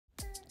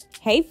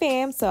Hey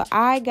fam, so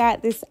I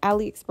got this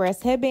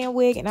AliExpress headband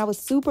wig and I was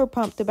super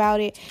pumped about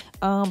it.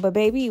 But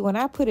baby, when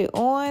I put it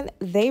on,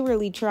 they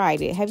really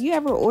tried it. Have you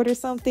ever ordered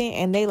something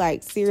and they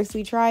like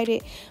seriously tried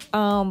it?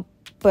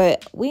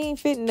 But we ain't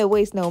fitting to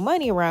waste no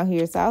money around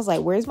here. So I was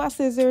like, where's my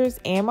scissors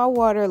and my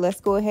water?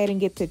 Let's go ahead and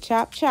get to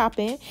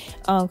chopping.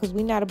 Because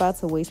we not about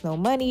to waste no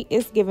money.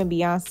 It's giving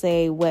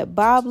Beyonce wet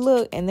bob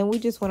look. And then we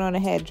just went on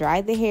ahead,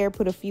 dried the hair,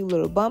 put a few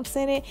little bumps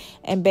in it.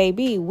 And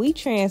baby, we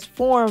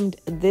transformed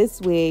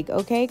this wig,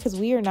 okay? Because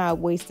we are not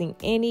wasting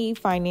any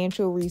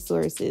financial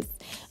resources.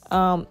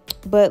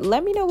 But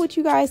let me know what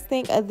you guys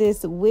think of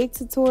this wig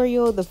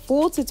tutorial. The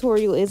full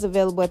tutorial is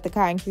available at the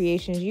Cotton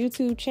Creations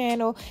YouTube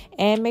channel.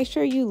 And make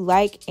sure you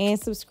like and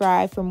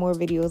subscribe for more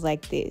videos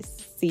like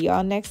this. See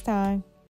y'all next time.